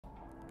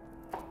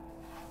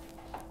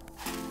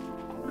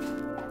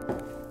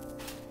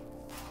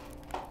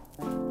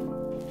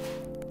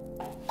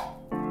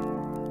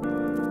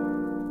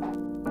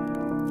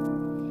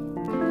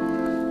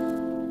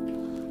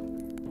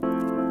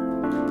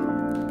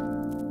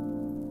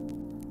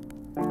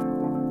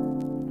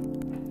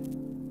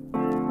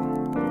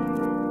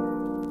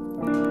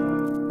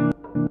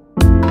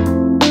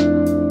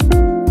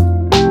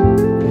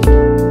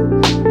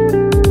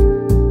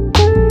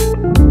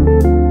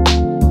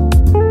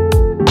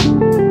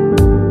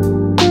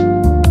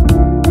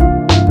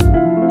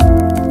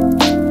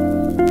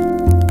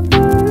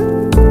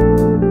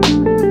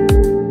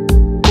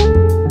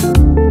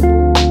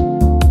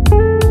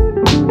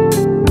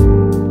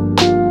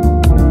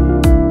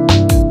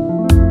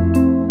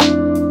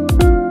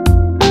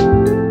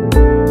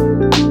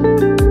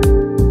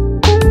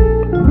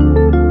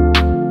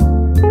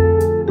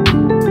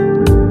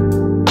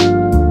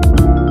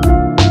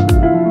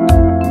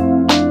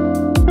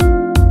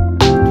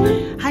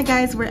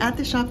at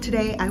the shop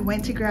today. I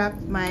went to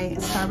grab my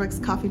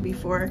Starbucks coffee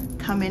before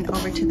coming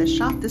over to the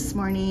shop this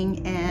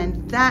morning,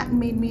 and that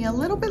made me a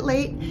little bit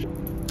late.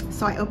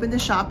 So I opened the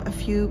shop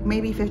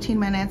maybe 15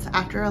 minutes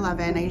after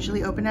 11. I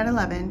usually open at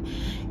 11,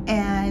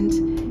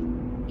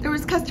 and there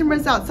was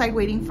customers outside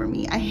waiting for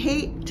me. I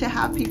hate to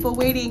have people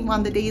waiting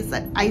on the days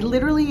that I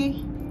literally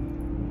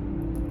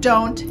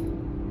don't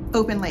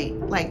open late.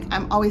 Like,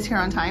 I'm always here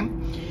on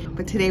time,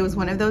 but today was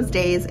one of those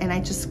days, and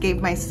I just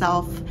gave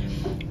myself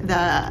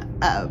the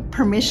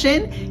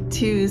permission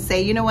to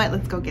say, you know what,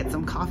 let's go get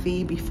some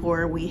coffee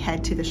before we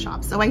head to the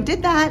shop. So I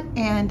did that,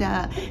 and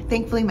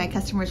thankfully my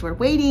customers were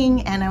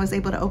waiting, and I was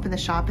able to open the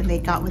shop, and they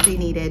got what they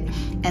needed,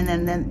 and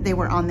then they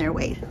were on their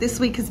way. This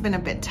week has been a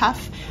bit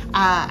tough.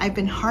 I've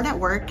been hard at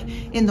work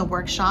in the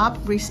workshop,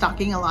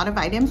 restocking a lot of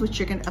items, which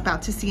you're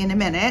about to see in a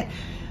minute,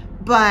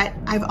 but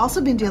I've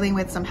also been dealing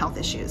with some health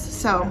issues.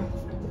 So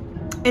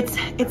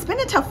it's been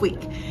a tough week.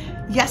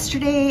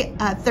 Yesterday,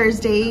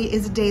 Thursday,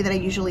 is a day that I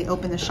usually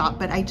open the shop,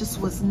 but I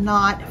just was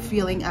not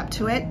feeling up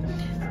to it.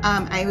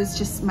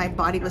 My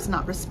body was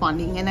not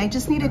responding, and I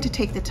just needed to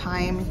take the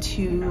time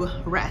to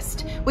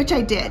rest, which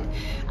I did.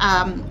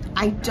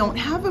 I don't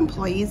have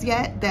employees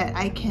yet that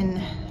I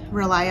can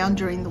rely on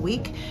during the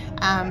week.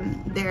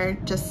 They're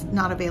just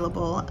not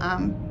available,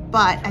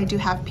 but I do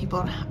have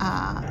people,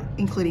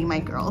 including my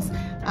girls,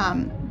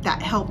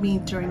 that help me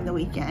during the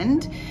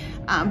weekend.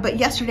 But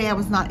yesterday I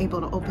was not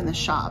able to open the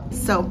shop.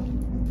 So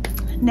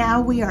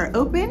now we are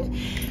open.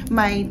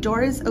 My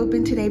door is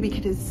open today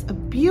because it's a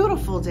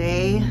beautiful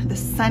day. The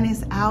sun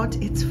is out,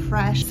 it's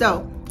fresh.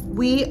 So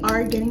we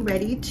are getting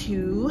ready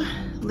to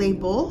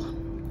label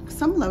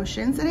some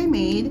lotions that I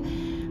made.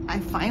 I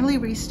finally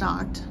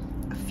restocked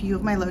a few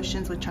of my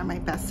lotions, which are my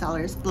best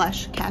sellers,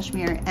 Blush,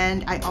 Cashmere,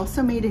 and I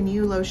also made a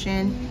new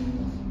lotion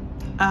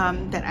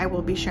that I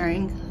will be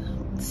sharing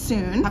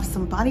soon. I have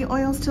some body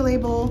oils to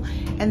label,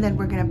 and then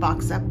we're gonna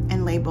box up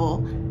and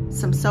label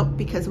some soap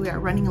because we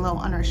are running low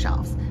on our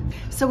shelves.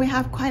 So we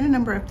have quite a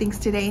number of things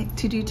to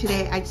do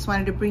today. I just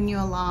wanted to bring you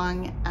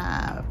along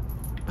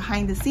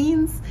behind the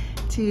scenes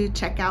to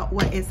check out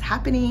what is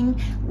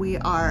happening. We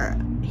are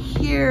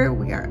here,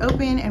 we are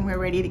open, and we're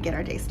ready to get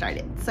our day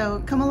started.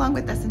 So come along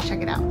with us and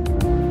check it out.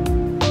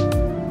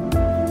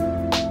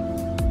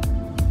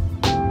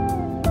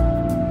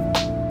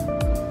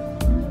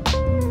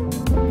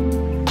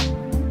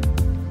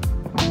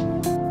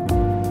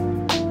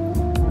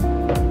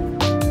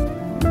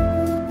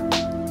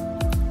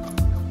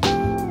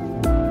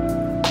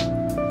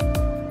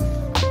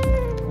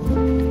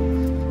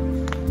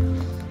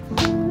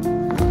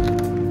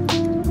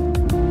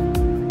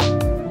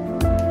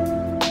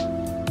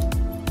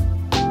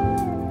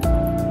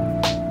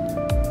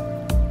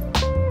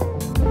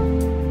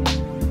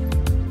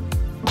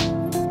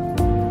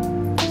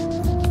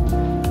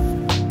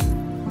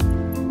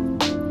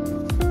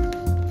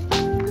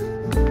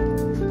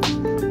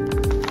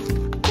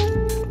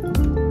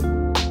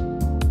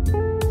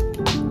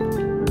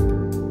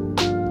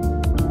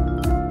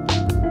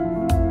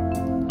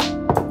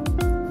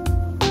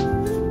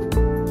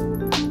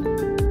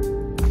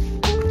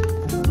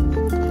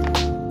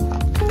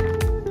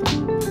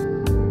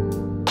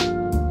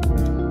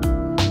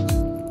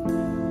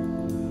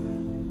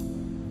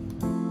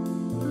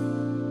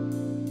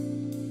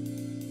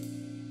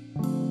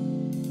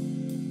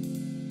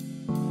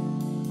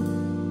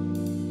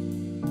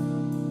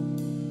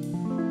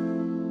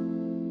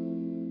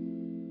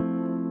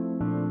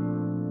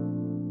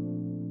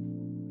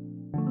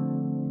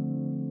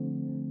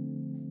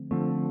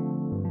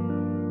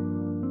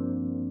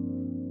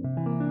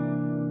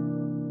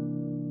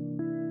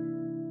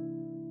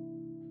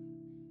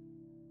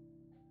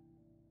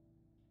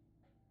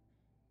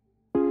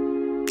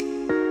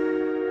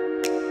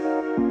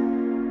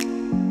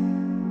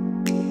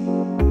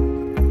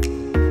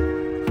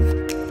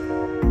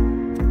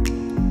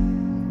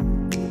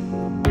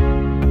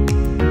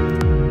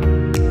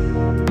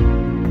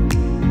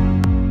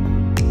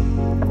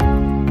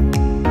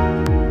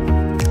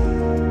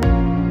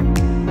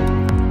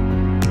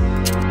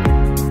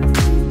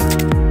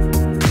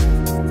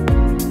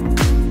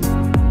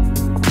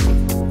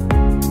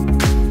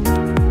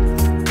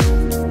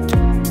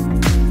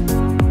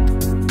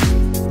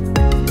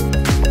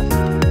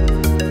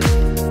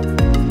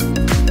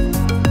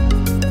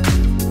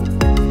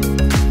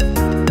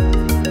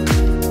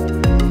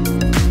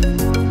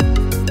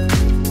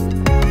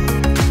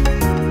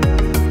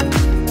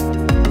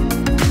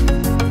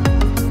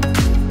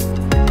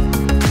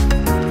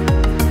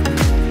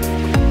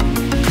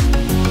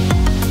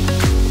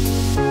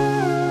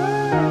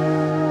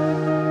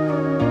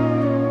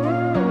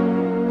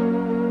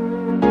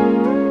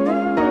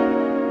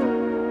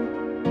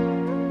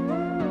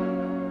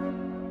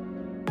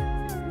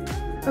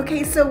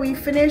 Okay, so we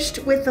finished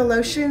with the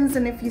lotions,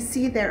 and if you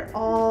see, they're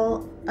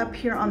all up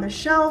here on the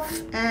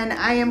shelf, and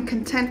I am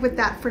content with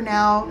that for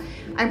now.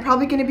 I'm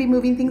probably going to be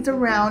moving things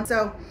around,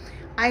 so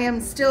I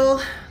am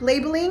still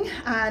labeling.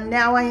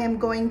 Now I am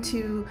going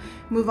to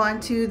move on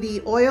to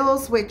the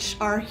oils, which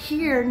are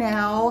here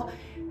now,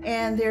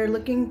 and they're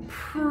looking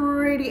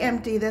pretty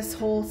empty. This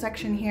whole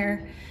section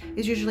here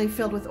is usually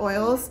filled with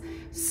oils.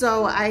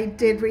 So I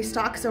did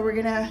restock, so we're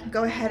gonna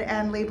go ahead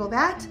and label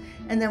that,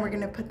 and then we're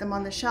gonna put them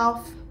on the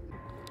shelf.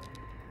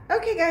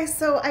 Okay guys,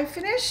 so I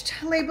finished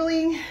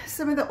labeling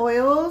some of the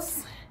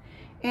oils,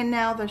 and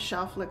now the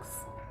shelf looks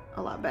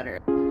a lot better.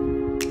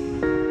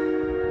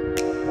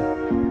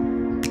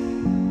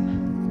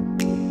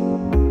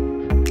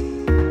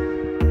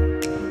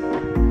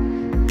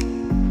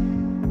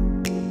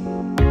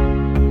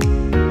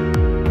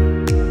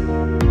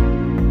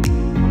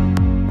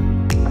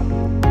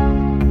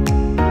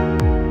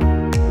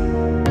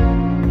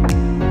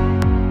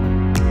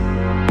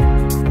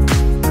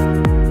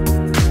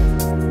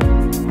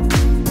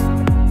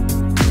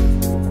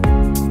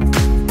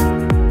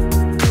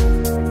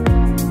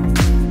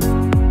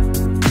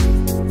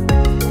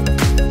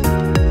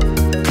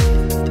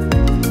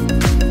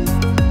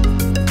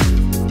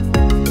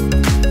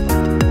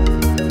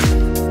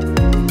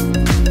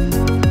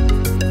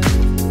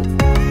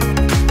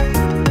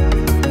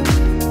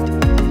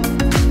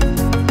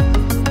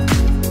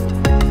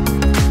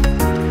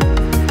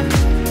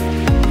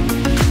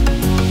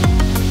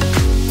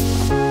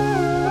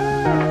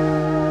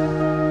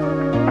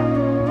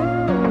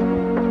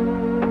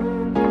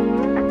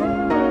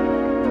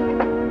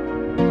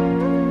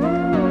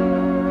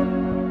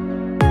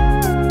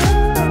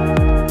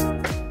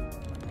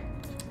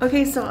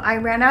 Okay, so I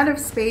ran out of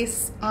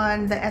space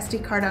on the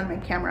SD card on my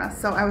camera,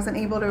 so I wasn't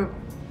able to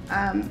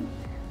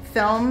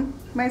film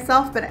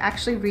myself, but I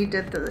actually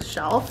redid the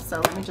shelf.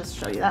 So let me just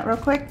show you that real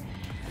quick.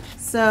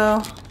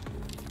 So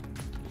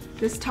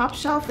this top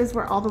shelf is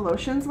where all the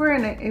lotions were,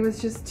 and it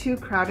was just too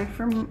crowded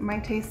for my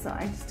taste, so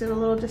I just did a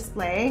little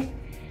display.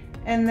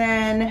 And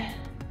then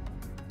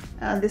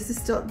this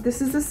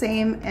is the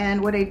same,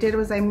 and what I did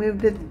was I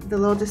moved the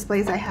little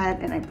displays I had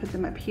and I put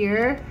them up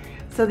here.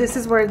 So this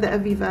is where the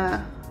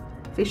Aviva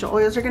facial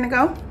oils are gonna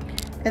go,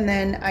 and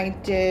then I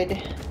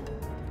did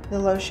the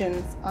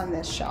lotions on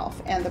this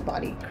shelf and the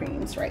body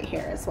creams right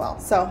here as well.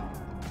 So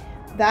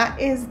that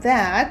is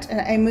that,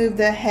 and I moved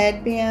the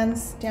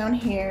headbands down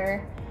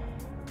here,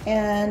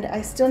 and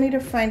I still need to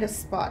find a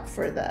spot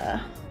for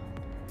the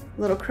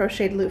little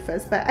crocheted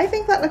loofahs, but I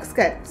think that looks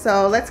good,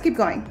 so let's keep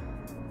going.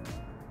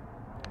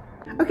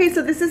 Okay,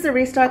 so this is the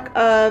restock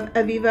of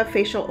Aviva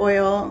facial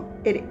oil.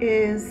 It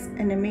is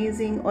an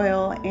amazing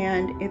oil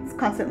and it's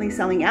constantly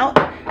selling out.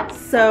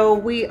 So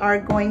we are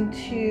going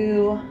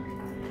to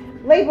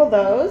label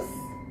those,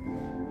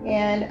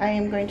 and I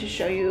am going to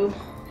show you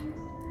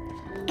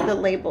the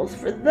labels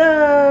for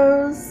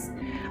those.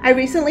 I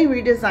recently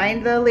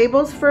redesigned the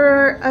labels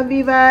for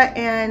Aviva,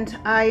 and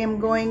I am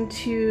going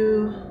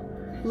to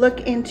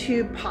look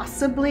into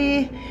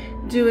possibly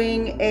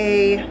doing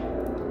a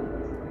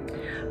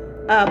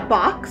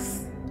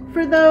box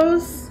for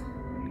those.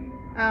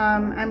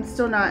 I'm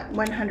still not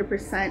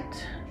 100%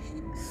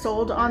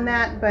 sold on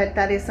that, but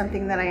that is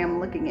something that I am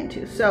looking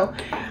into. So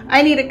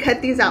I need to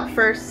cut these out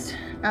first.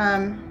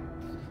 I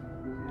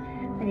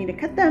need to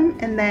cut them,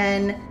 and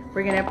then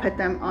we're gonna put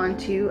them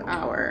onto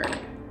our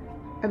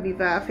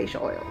Aviva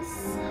facial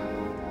oils.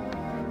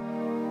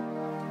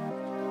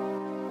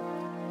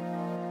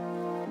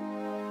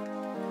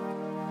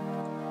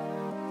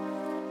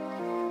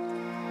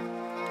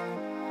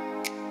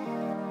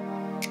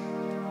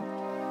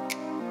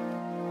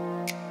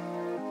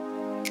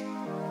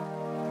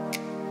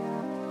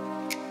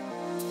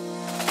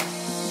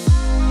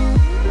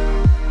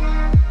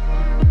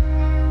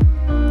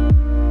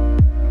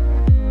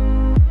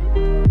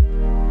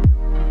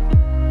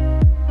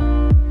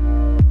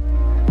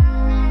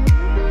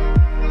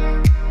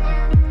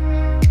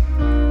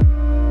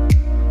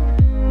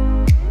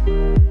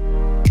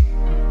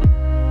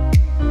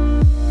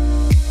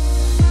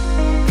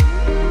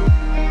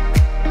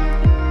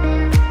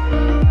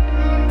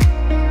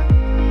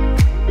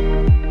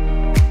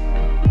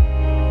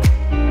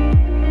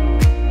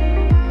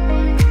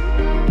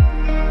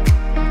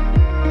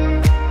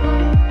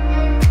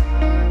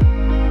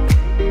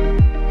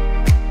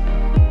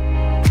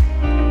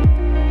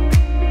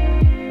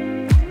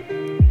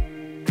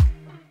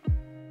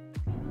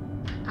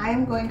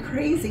 I'm going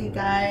crazy,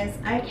 guys.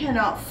 I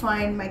cannot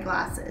find my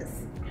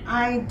glasses.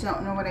 I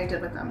don't know what I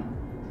did with them.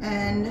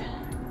 And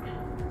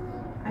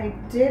I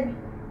did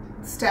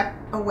step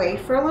away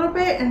for a little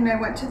bit, and I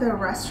went to the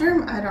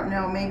restroom. I don't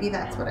know, maybe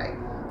that's where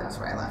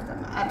I left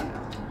them. I don't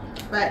know.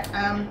 But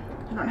I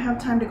don't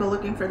have time to go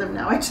looking for them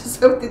now. I just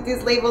hope that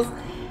these labels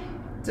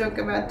don't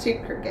come out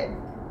too crooked.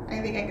 I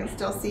think I can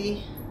still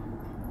see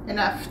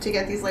enough to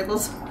get these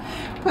labels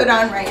put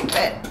on right,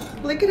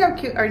 but look at how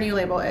cute our new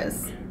label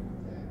is.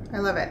 I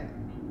love it.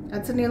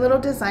 It's a new little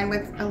design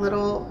with a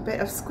little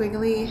bit of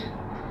squiggly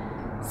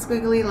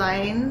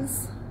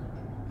lines,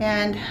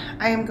 and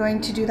I am going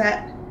to do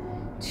that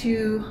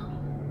to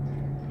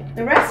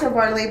the rest of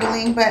our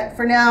labeling, but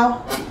for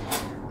now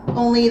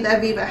only the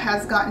Aviva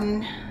has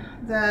gotten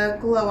the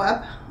glow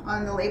up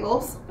on the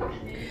labels.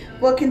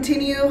 We'll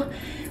continue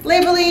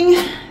labeling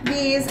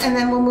these, and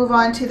then we'll move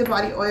on to the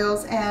body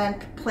oils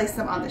and place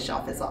them on the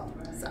shelf as well.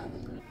 So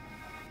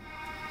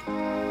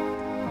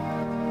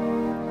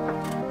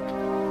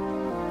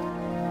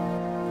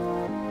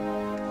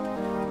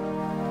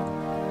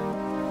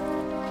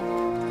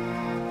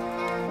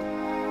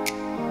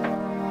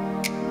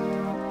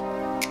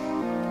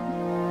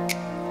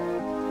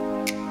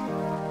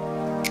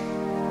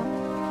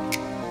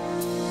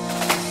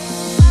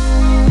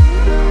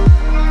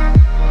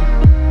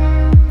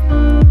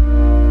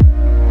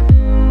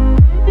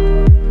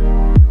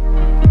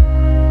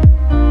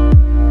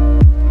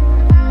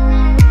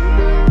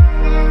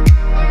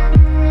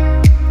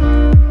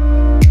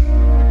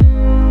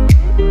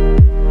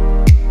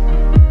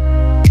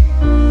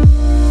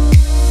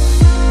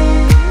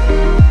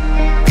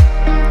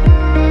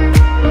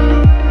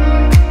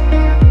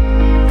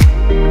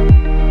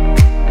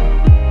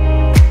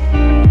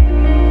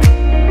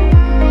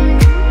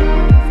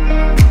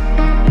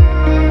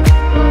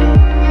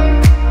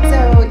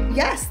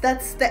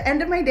That's the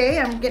end of my day.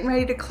 I'm getting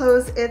ready to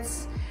close.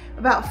 It's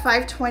about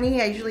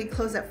 5:20. I usually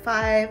close at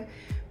 5,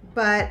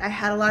 but I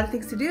had a lot of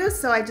things to do,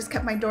 so I just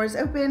kept my doors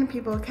open.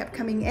 People kept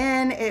coming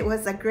in. It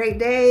was a great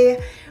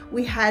day.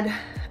 We had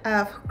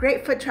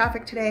great foot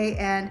traffic today,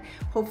 and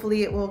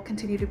hopefully it will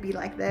continue to be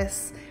like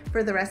this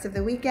for the rest of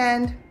the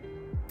weekend.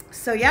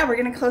 So yeah, we're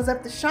gonna close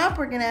up the shop.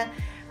 We're gonna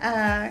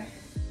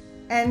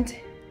end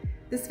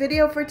this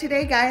video for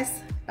today,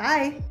 guys.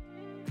 Bye.